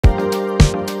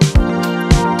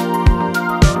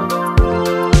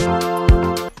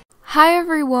Hi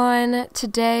everyone!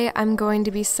 Today I'm going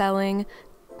to be selling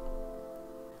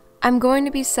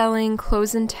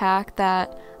clothes and tack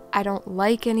that I don't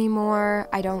like anymore,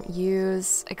 I don't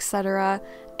use, etc.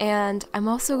 And I'm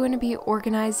also going to be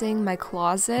organizing my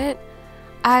closet.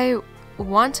 I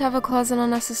want to have a closet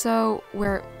on SSO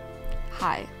where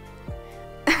I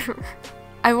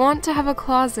want to have a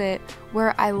closet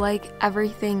where I like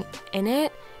everything in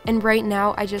it, and right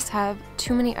now I just have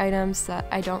too many items that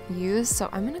I don't use, so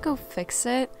I'm gonna go fix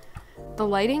it. The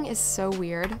lighting is so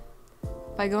weird.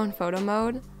 If I go in photo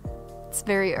mode, it's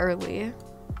very early.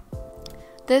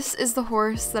 This is the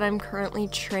horse that I'm currently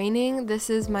training.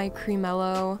 This is my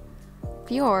Cremello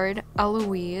Fjord,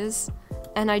 Eloise,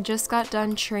 and I just got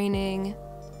done training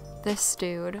this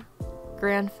dude,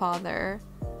 Grandfather,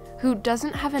 who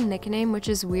doesn't have a nickname, which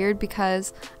is weird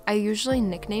because I usually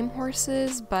nickname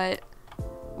horses, but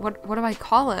what do I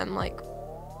call him? Like,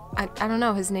 I don't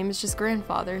know, his name is just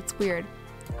Grandfather. It's weird.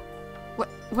 What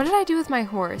did I do with my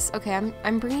horse? Okay,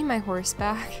 I'm bringing my horse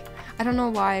back. I don't know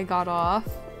why I got off.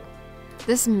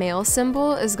 This male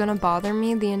symbol is gonna bother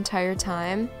me the entire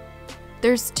time.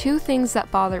 There's two things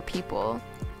that bother people.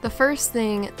 The first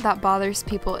thing that bothers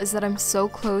people is that I'm so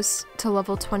close to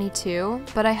level 22,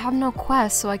 but I have no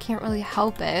quest, so I can't really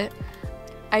help it.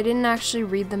 I didn't actually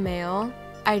read the mail,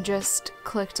 I just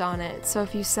clicked on it. So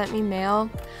if you sent me mail,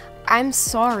 I'm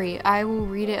sorry, I will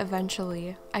read it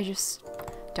eventually. I just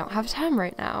don't have time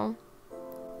right now.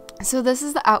 So this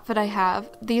is the outfit I have.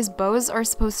 These bows are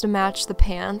supposed to match the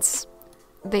pants.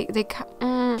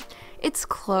 It's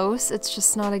close, it's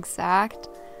just not exact.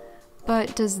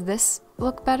 But does this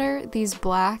look better? These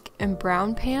black and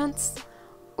brown pants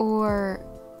or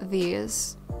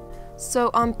these?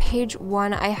 So on page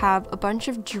 1 I have a bunch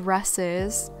of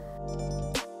dresses.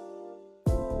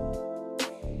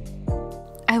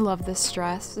 I love this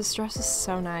dress. This dress is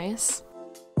so nice.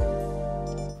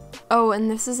 Oh,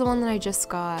 and this is the one that I just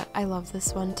got. I love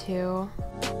this one too.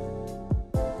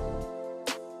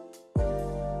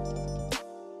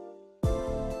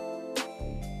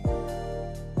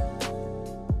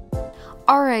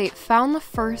 Alright, found the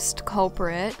first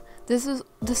culprit. The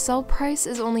sell price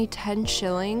is only 10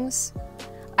 shillings.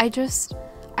 I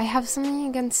have something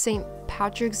against St.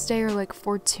 Patrick's Day or like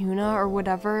Fortuna or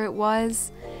whatever it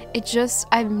was.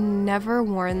 I've never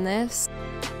worn this.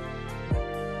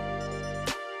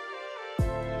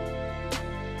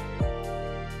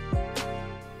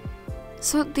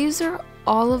 So these are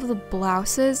all of the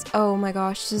blouses. Oh my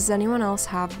gosh, does anyone else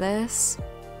have this?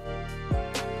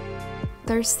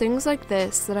 There's things like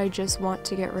this that I just want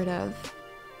to get rid of,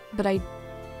 but I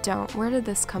don't. Where did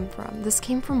this come from? This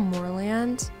came from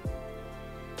Moorland.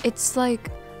 It's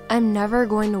like, I'm never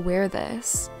going to wear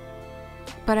this,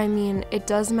 but I mean, it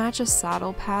does match a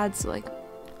saddle pad, so like,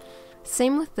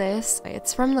 same with this.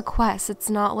 It's from the quest, it's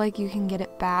not like you can get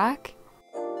it back.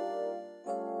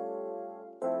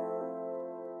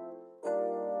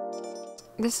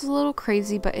 This is a little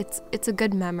crazy, but it's a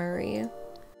good memory.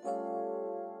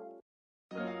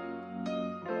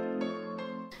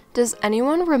 Does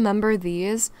anyone remember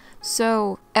these?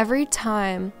 So every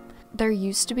time there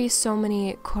used to be so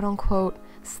many quote-unquote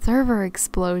server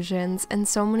explosions and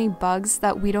so many bugs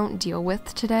that we don't deal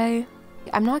with today.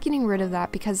 I'm not getting rid of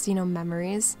that because, you know,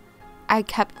 memories. I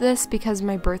kept this because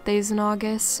my birthday's in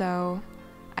August, so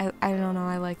I don't know,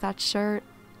 I like that shirt.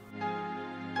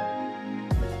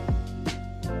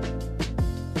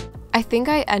 I think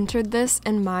I entered this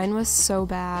and mine was so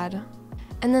bad.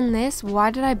 And then this,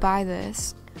 why did I buy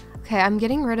this? Okay, I'm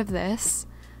getting rid of this.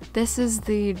 This is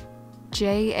the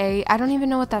JA. I don't even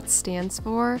know what that stands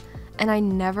for, and I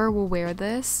never will wear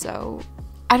this, so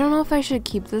I don't know if I should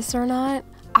keep this or not.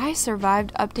 I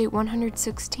survived update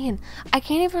 116. I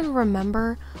can't even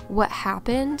remember what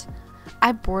happened.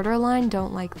 I borderline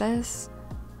don't like this.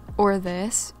 Or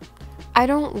this. I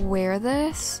don't wear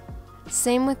this.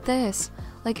 Same with this.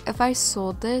 Like, if I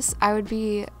sold this, I would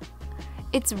be...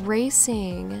 It's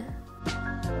racing.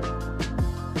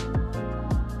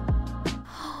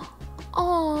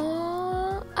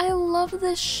 Aww, I love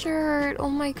this shirt. Oh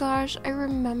my gosh, I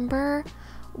remember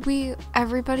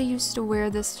everybody used to wear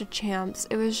this to champs.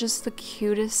 It was just the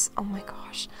cutest. Oh my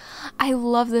gosh, I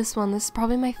love this one. This is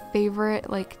probably my favorite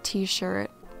like t-shirt.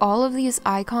 All of these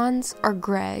icons are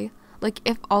gray. Like,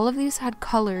 if all of these had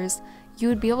colors, you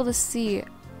would be able to see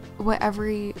what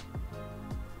every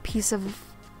piece of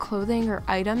clothing or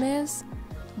item is.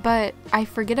 But I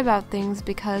forget about things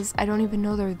because I don't even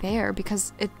know they're there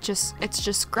because it's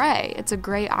just gray. It's a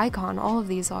gray icon, all of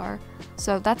these are.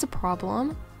 So that's a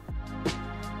problem.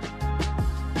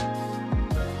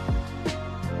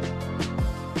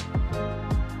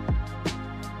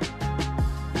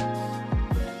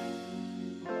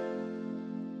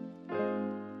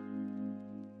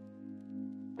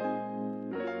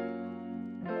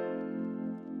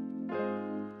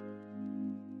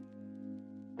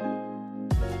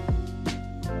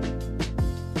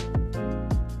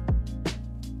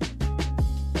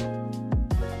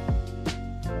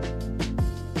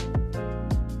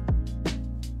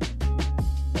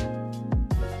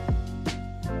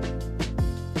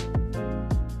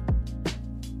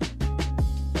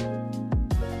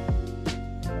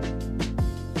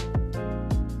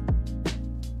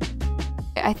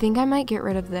 I think I might get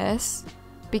rid of this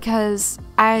because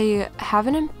I have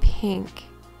it in pink.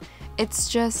 It's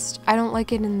just, I don't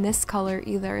like it in this color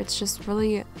either. It's just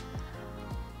really,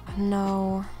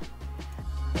 no.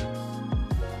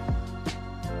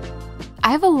 I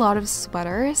have a lot of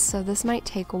sweaters, so this might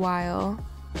take a while.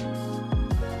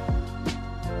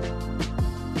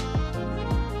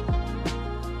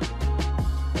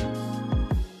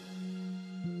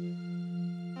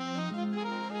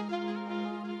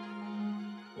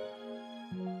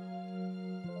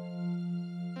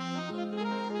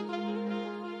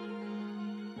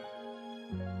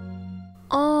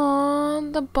 Oh,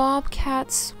 the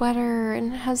bobcat sweater,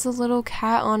 and it has a little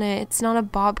cat on it. It's not a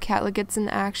bobcat, like it's an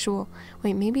actual,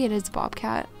 wait, maybe it is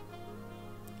bobcat.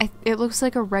 It looks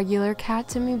like a regular cat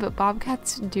to me, but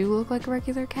bobcats do look like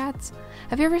regular cats.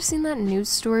 Have you ever seen that news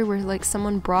story where like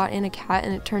someone brought in a cat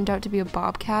and it turned out to be a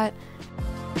bobcat?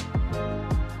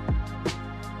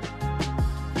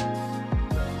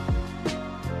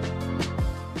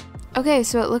 Okay,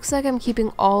 so it looks like I'm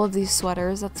keeping all of these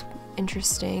sweaters. That's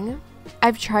interesting.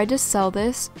 I've tried to sell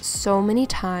this so many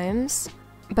times,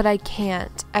 but I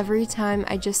can't. Every time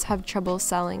I just have trouble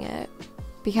selling it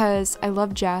because I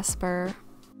love Jasper.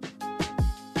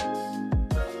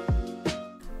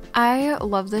 I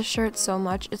love this shirt so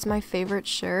much. It's my favorite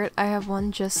shirt. I have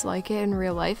one just like it in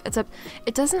real life.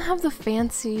 It doesn't have the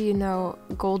fancy, you know,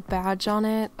 gold badge on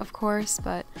it, of course,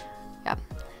 but yeah.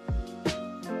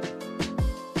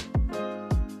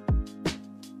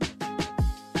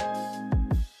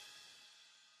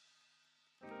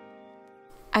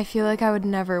 I feel like I would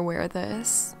never wear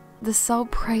this. The sell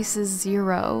price is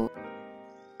 $0.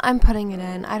 I'm putting it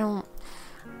in. I don't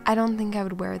think I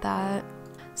would wear that.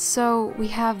 So we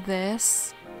have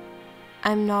this.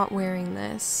 I'm not wearing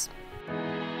this.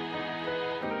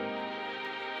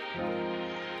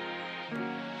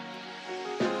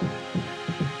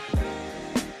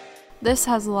 This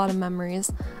has a lot of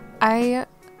memories. I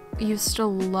used to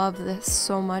love this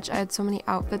so much. I had so many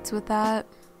outfits with that.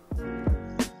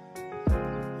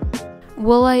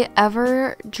 Will I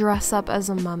ever dress up as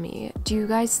a mummy? Do you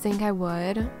guys think I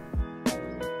would?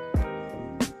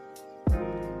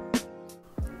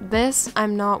 This,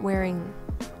 I'm not wearing.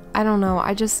 I don't know,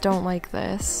 I just don't like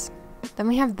this. Then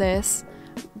we have this.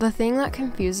 The thing that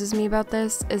confuses me about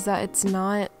this is that it's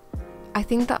not, I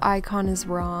think the icon is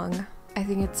wrong. I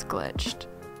think it's glitched.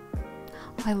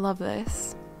 Oh, I love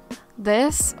this.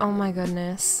 This, oh my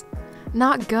goodness.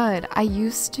 Not good. I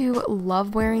used to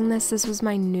love wearing this. This was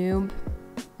my noob,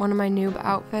 one of my noob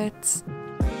outfits.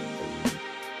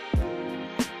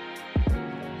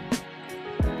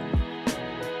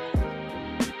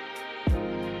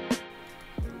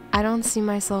 I don't see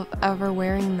myself ever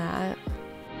wearing that.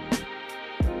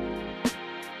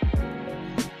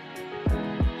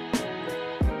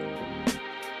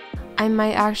 I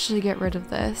might actually get rid of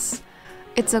this.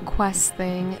 It's a quest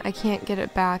thing. I can't get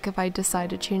it back if I decide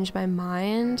to change my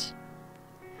mind.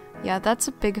 Yeah, that's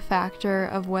a big factor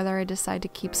of whether I decide to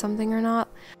keep something or not.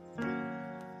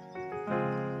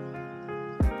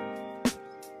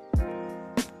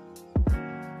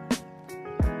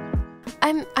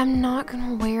 I'm not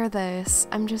gonna wear this.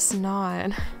 I'm just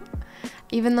not.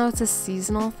 Even though it's a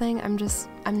seasonal thing,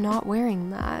 I'm not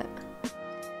wearing that.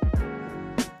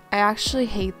 I actually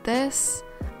hate this.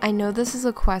 I know this is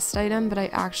a quest item, but I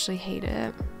actually hate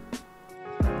it.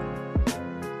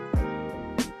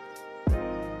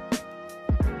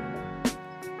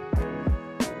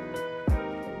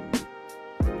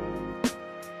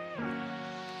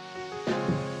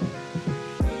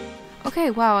 Okay,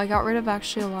 wow, I got rid of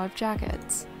actually a lot of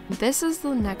jackets. This is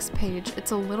the next page.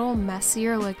 It's a little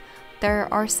messier, like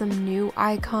there are some new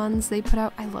icons they put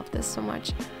out. I love this so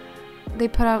much. They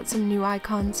put out some new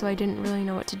icons, so I didn't really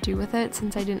know what to do with it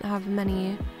since I didn't have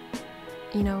many,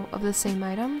 you know, of the same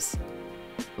items.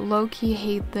 Low-key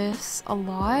hate this a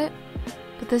lot,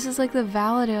 but this is like the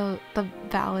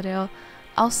Valedale,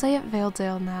 I'll say it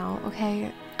Valedale now,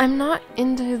 okay? I'm not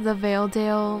into the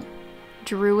Valedale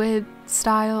druid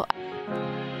style.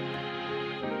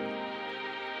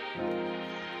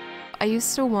 I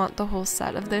used to want the whole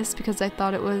set of this because I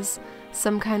thought it was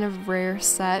some kind of rare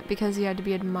set because you had to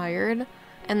be admired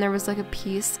and there was like a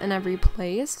piece in every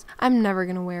place. I'm never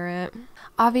gonna wear it.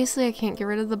 Obviously I can't get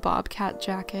rid of the bobcat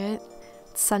jacket.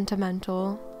 It's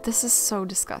sentimental. This is so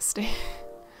disgusting.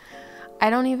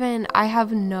 I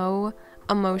have no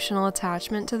emotional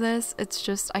attachment to this. It's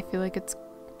just, I feel like it's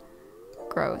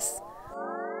gross.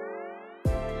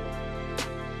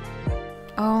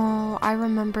 Oh, I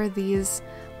remember these,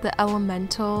 the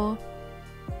elemental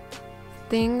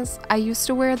things. I used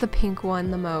to wear the pink one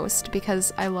the most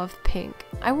because I love pink.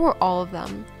 I wore all of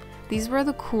them. These were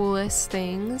the coolest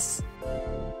things.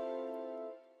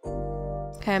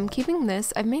 Okay, I'm keeping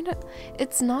this. I've made it.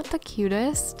 It's not the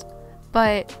cutest,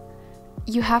 but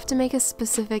you have to make a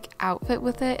specific outfit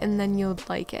with it and then you'll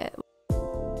like it.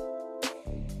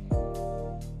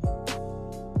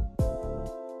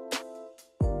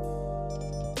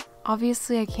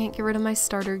 Obviously, I can't get rid of my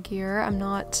starter gear. I'm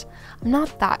not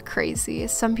that crazy.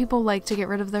 Some people like to get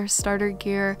rid of their starter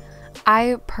gear.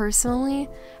 I personally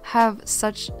have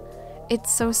such,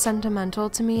 it's so sentimental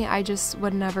to me. I just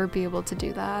would never be able to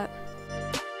do that.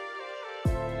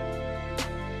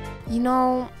 You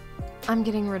know, I'm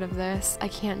getting rid of this. I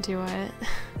can't do it.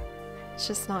 It's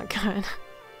just not good.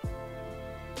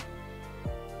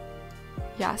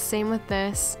 Yeah, same with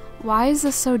this. Why is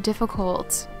this so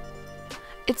difficult?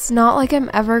 It's not like I'm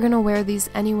ever gonna wear these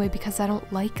anyway because I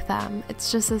don't like them.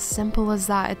 It's just as simple as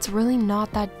that. It's really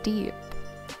not that deep.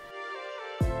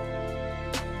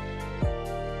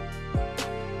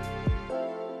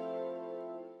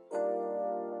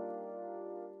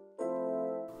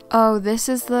 Oh, this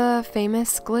is the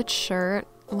famous glitch shirt.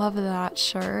 Love that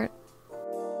shirt.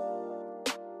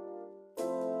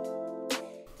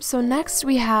 So next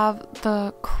we have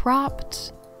the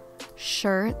cropped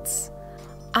shirts.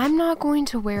 I'm not going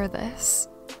to wear this.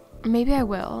 Maybe I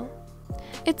will.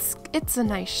 It's a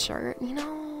nice shirt, you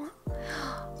know?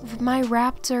 My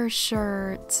Raptor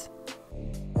shirt.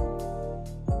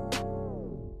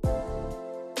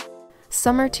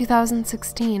 Summer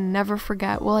 2016, never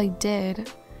forget. Well, I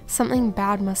did. Something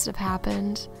bad must have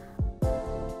happened.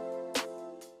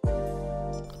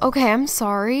 Okay, I'm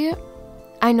sorry.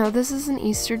 I know this is an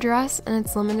Easter dress and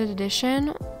it's limited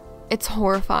edition. It's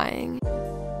horrifying.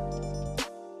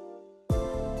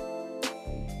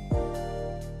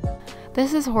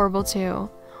 This is horrible too.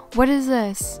 What is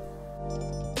this?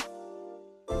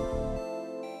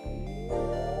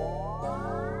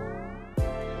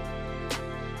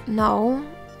 No.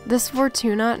 This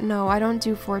Fortuna? No, I don't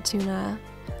do Fortuna.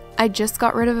 I just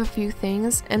got rid of a few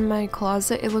things in my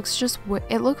closet. It looks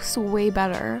it looks way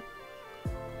better.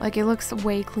 Like, it looks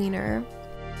way cleaner.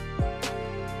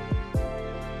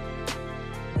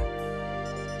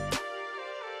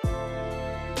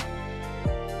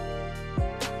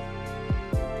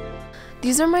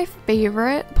 These are my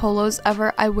favorite polos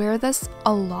ever. I wear this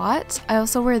a lot. I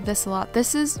also wear this a lot.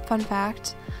 This is, fun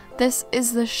fact, this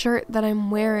is the shirt that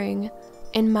I'm wearing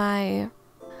in my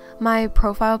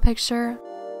profile picture.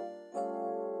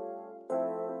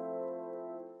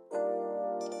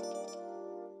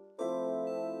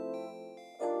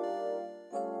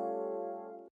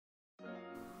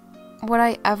 Would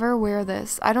I ever wear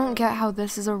this? I don't get how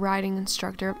this is a riding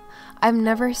instructor. I've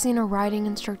never seen a riding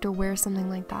instructor wear something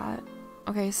like that.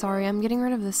 Okay, sorry, I'm getting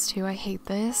rid of this too. I hate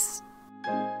this.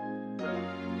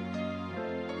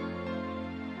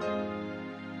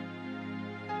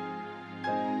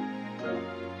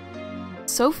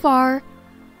 So far,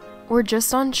 we're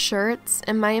just on shirts,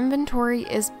 and my inventory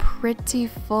is pretty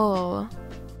full.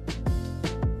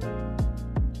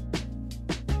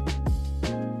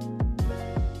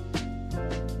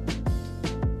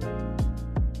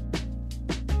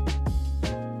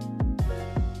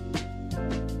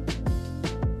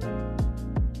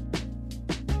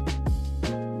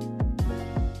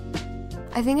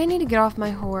 I think I need to get off my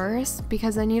horse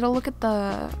because I need to look at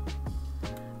the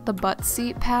butt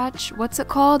seat patch. What's it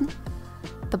called?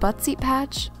 The butt seat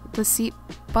patch? The seat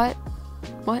butt?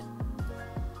 What?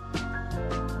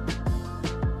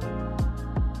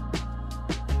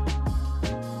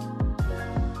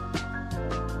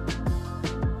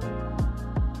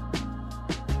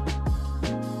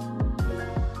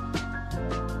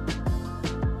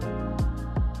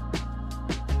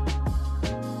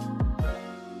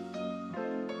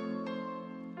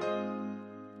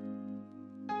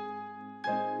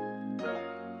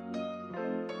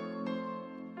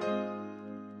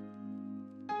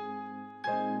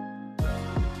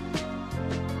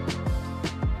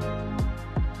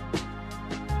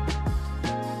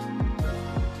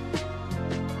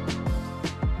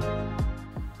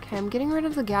 I'm getting rid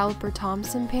of the Galloper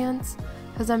Thompson pants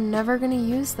because I'm never going to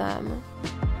use them.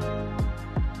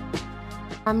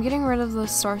 I'm getting rid of the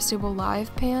Star Stable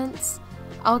Live pants.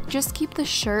 I'll just keep the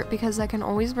shirt because I can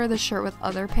always wear the shirt with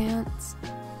other pants.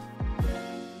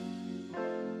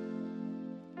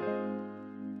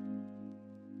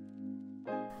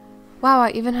 Wow,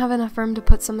 I even have enough room to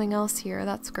put something else here.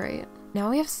 That's great.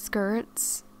 Now we have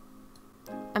skirts.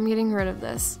 I'm getting rid of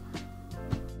this.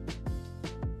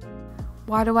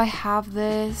 Why do I have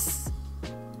this?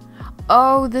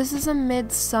 Oh, this is a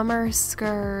midsummer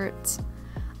skirt.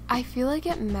 I feel like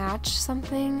it matched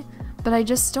something, but I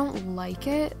just don't like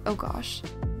it. Oh gosh.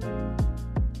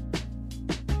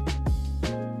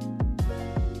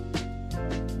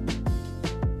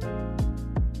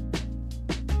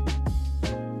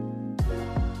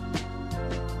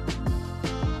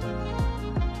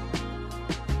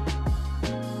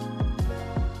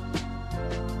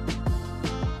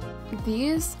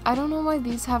 these. I don't know why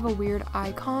these have a weird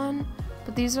icon,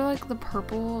 but these are like the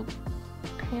purple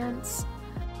pants.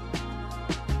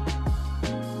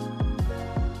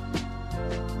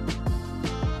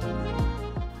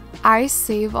 I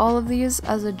save all of these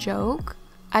as a joke.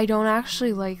 I don't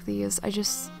actually like these.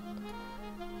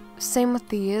 Same with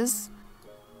these.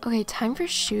 Okay, time for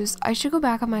shoes. I should go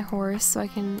back on my horse so I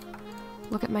can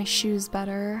look at my shoes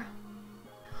better.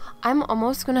 I'm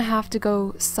almost gonna have to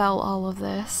go sell all of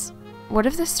this. What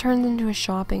if this turns into a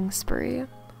shopping spree?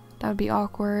 That would be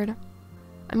awkward.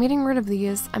 I'm getting rid of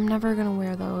these. I'm never gonna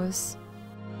wear those.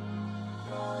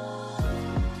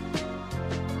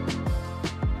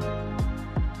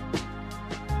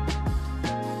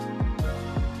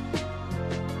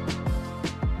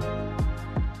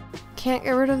 Can't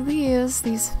get rid of these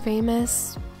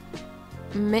famous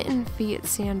mitten feet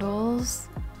sandals.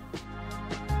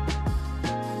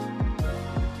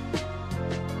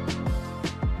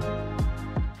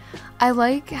 I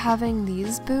like having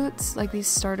these boots, like these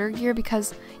starter gear,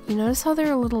 because you notice how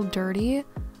they're a little dirty?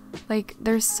 Like,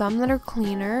 there's some that are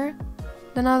cleaner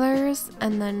than others,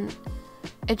 and then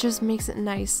it just makes it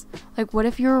nice. Like, what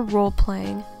if you were role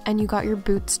playing and you got your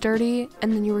boots dirty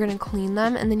and then you were gonna clean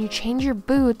them and then you change your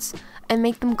boots and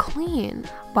make them clean?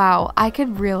 Wow, I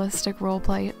could realistic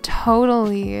roleplay.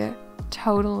 Totally.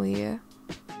 Totally.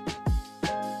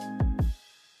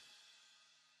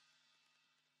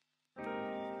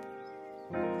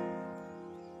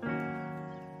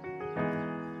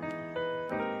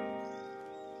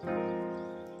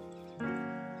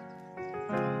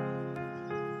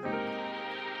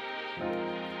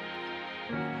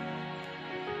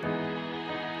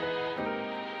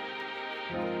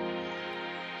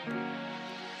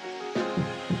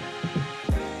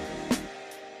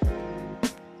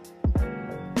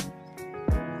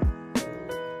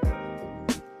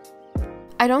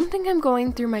 I don't think I'm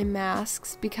going through my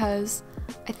masks because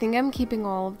I think I'm keeping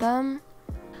all of them.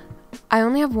 I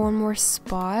only have one more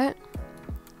spot,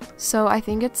 so I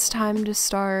think it's time to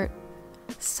start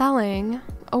selling.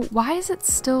 Oh, why is it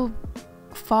still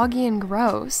foggy and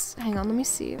gross? Hang on, let me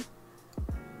see.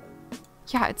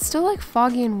 Yeah, it's still like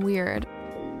foggy and weird.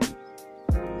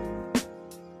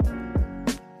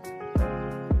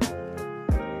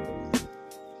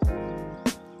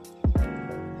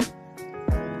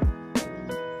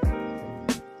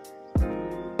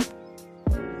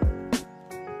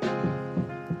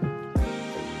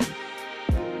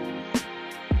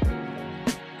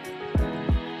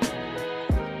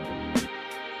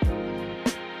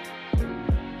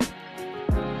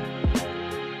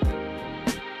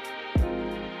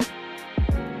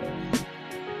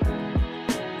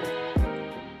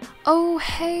 Oh,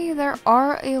 hey, there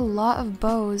are a lot of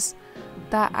bows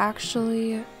that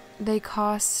actually, they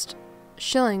cost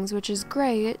shillings, which is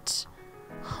great.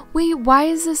 Wait, why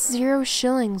is this 0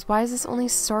 shillings? Why is this only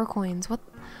star coins?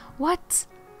 What?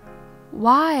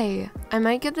 Why? I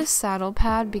might get this saddle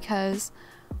pad because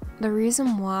the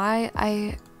reason why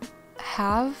I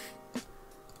have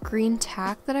green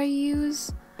tack that I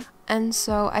use, and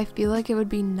so I feel like it would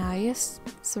be nice.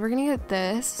 So we're gonna get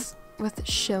this with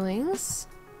shillings.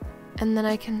 And then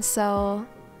I can sell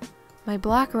my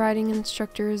black riding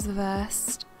instructor's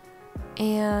vest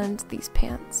and these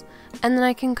pants. And then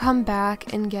I can come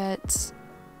back and get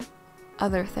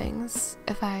other things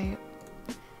if I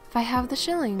have the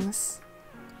shillings.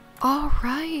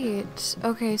 Alright.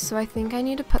 Okay, so I think I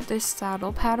need to put this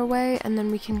saddle pad away and then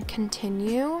we can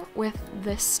continue with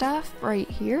this stuff right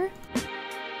here.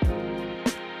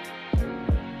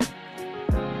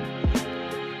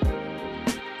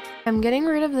 I'm getting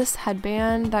rid of this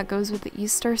headband that goes with the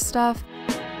Easter stuff.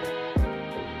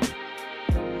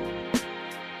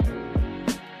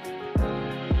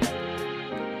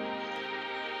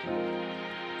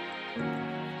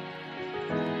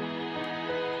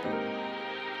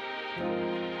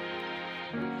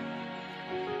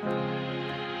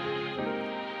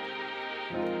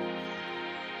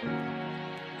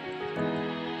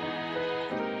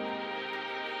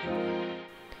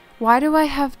 Why do I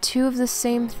have 2 of the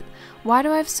same why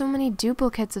do I have so many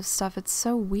duplicates of stuff? It's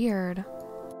so weird.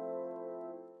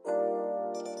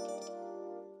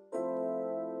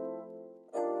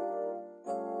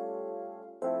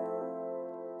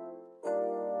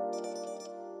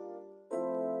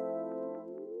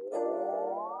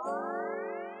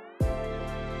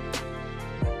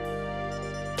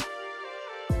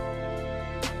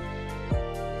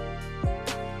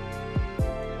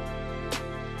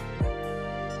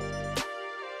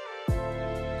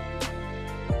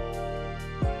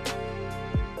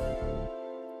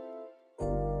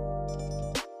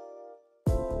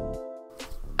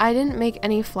 I didn't make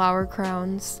any flower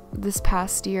crowns this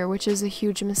past year, which is a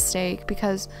huge mistake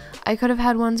because I could have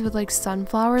had ones with like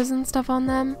sunflowers and stuff on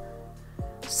them.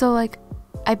 So like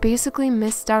I basically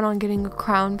missed out on getting a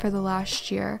crown for the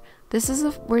last year.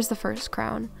 Where's the first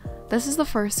crown? This is the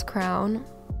first crown.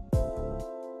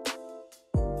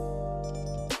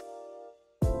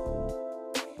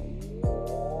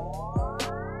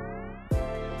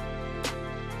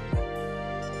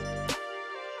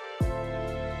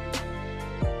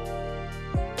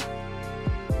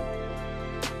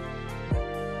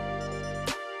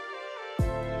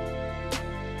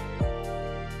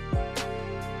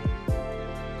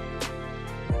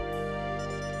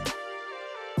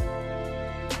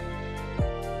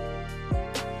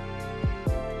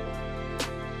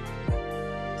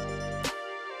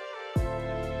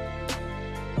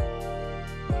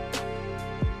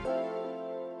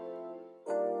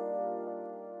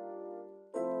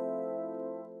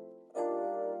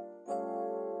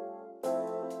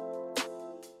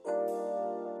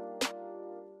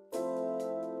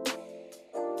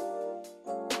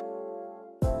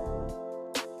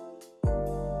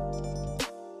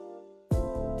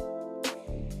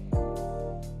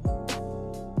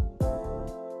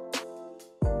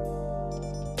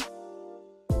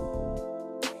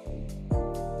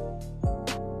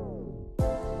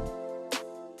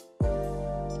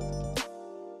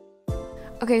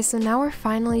 Okay, so now we're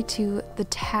finally to the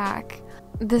tack.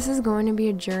 This is going to be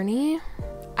a journey.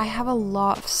 I have a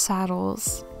lot of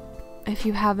saddles, if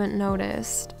you haven't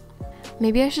noticed.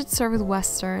 Maybe I should start with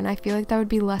Western. I feel like that would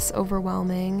be less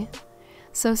overwhelming.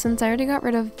 So since I already got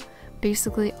rid of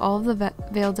basically all of the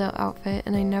Veildale outfit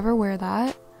and I never wear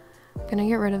that, I'm gonna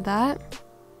get rid of that.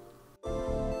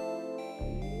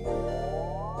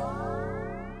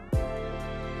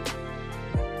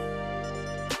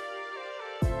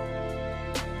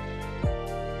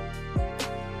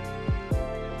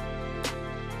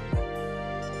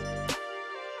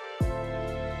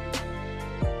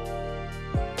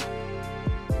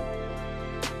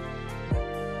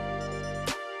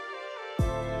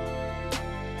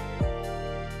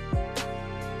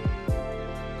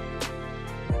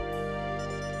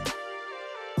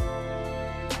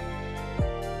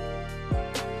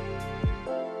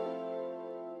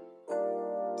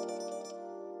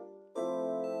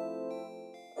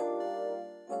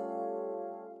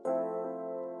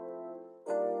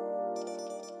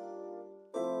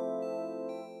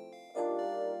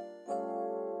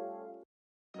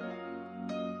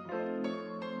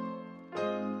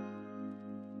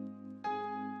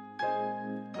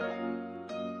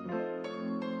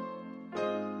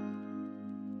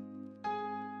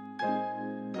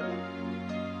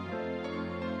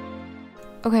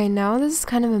 Okay, now this is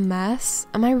kind of a mess.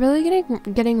 Am I really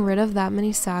getting rid of that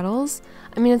many saddles?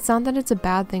 I mean, it's not that it's a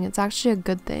bad thing, it's actually a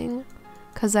good thing.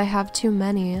 Because I have too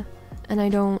many, and I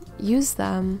don't use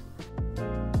them.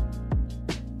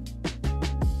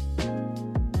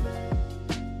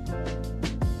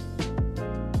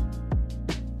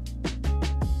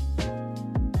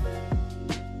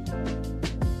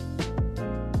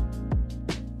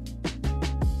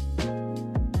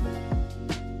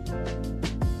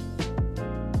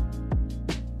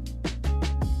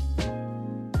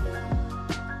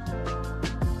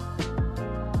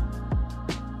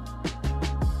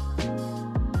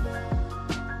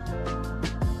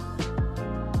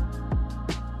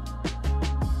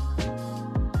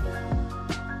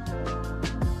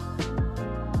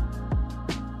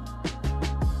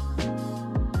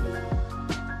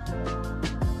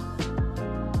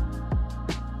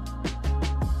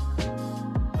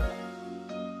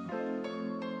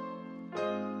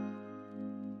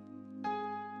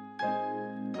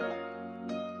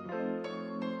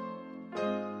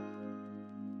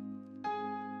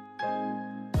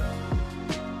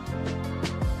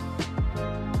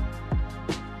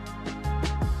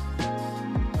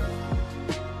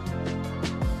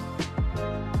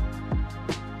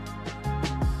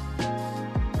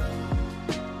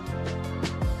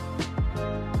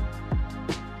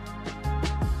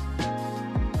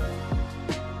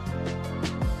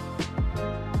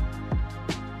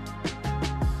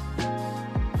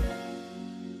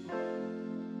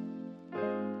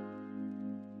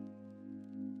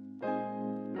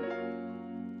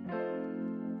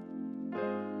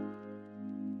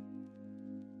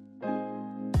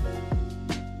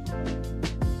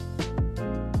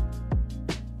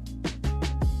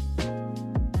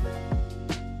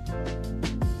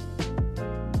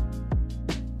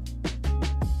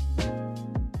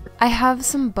 I have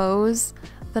some bows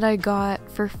that I got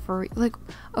for free. Like,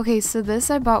 okay, so this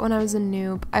I bought when I was a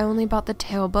noob. I only bought the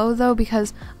tail bow though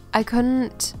because I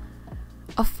couldn't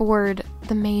afford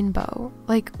the main bow.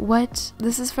 Like, what?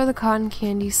 This is for the cotton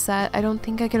candy set. I don't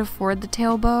think I could afford the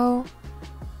tail bow.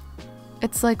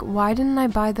 It's like, why didn't I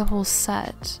buy the whole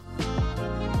set?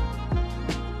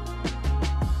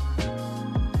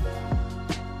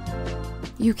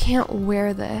 You can't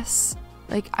wear this.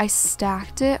 Like, I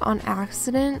stacked it on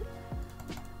accident.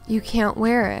 You can't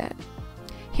wear it.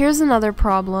 Here's another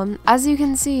problem. As you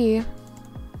can see,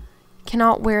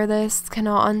 cannot wear this,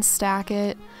 cannot unstack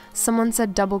it. Someone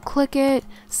said double click it.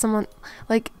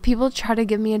 People try to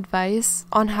give me advice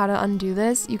on how to undo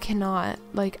this. You cannot.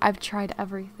 Like, I've tried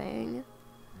everything.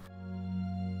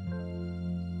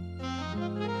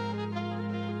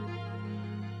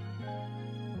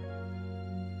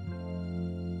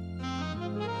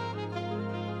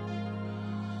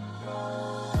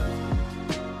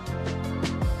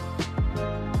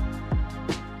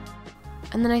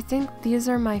 And then I think these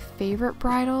are my favorite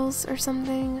bridles or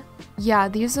something. Yeah,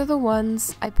 these are the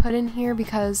ones I put in here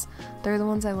because they're the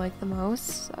ones I like the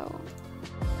most, so.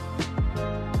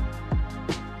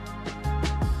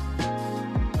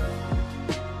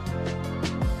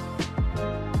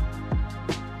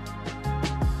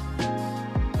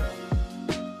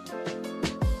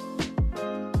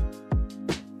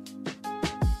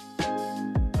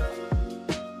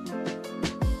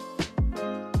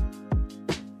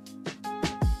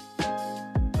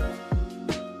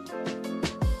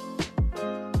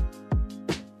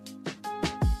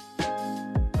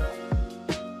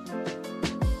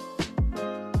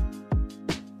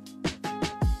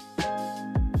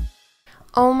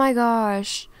 Oh my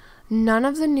gosh, none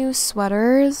of the new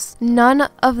sweaters, none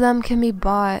of them can be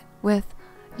bought with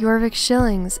Jorvik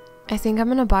shillings. I think I'm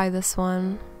gonna buy this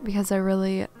one because I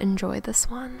really enjoy this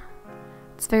one.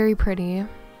 It's very pretty.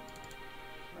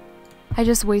 I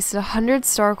just wasted 100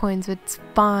 star coins, but it's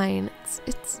fine.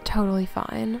 It's totally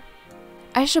fine.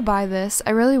 I should buy this.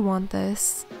 I really want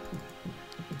this.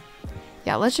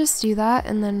 Yeah, let's just do that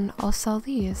and then I'll sell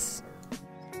these.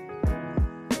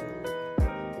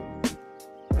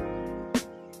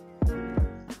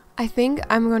 I think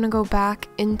I'm gonna go back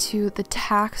into the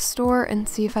Tack store and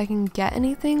see if I can get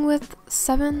anything with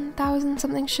 7,000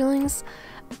 something shillings,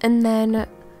 and then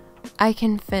I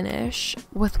can finish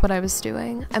with what I was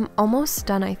doing. I'm almost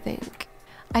done, I think.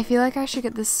 I feel like I should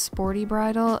get this sporty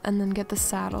bridle and then get the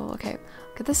saddle. Okay,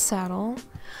 get the saddle.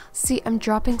 See, I'm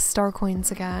dropping star coins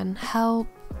again. Help,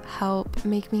 help,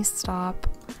 make me stop.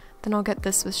 Then I'll get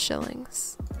this with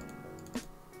shillings.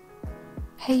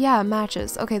 Hey, yeah,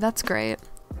 matches. Okay, that's great.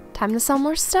 Time to sell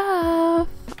more stuff.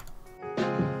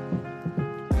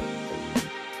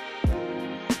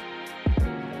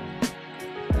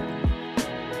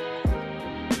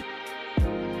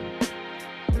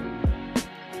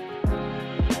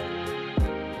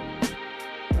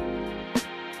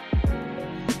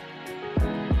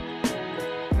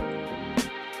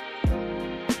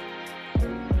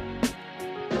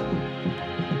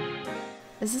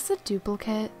 Is this a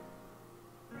duplicate?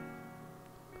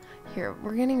 Here,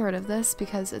 we're getting rid of this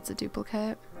because it's a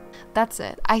duplicate. That's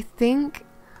it. I think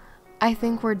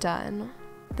we're done.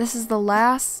 This is the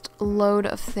last load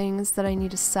of things that I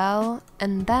need to sell,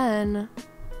 and then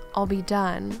I'll be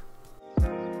done.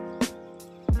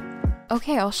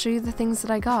 Okay, I'll show you the things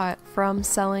that I got from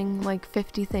selling like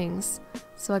 50 things.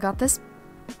 So I got this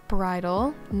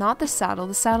bridle, not the saddle.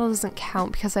 The saddle doesn't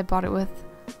count because I bought it with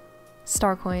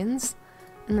star coins.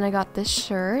 And then I got this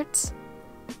shirt.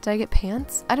 Did I get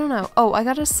pants? I don't know. Oh, I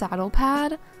got a saddle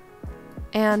pad.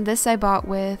 And this I bought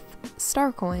with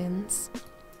star coins.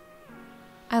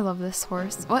 I love this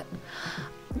horse. What?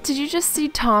 Did you just see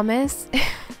Thomas?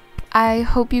 I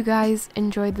hope you guys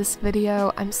enjoyed this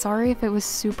video. I'm sorry if it was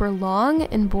super long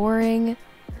and boring.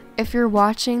 If you're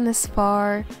watching this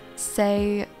far,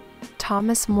 say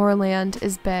Thomas Moreland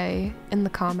is bae in the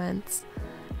comments.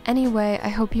 Anyway, I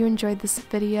hope you enjoyed this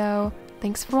video.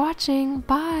 Thanks for watching.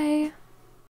 Bye!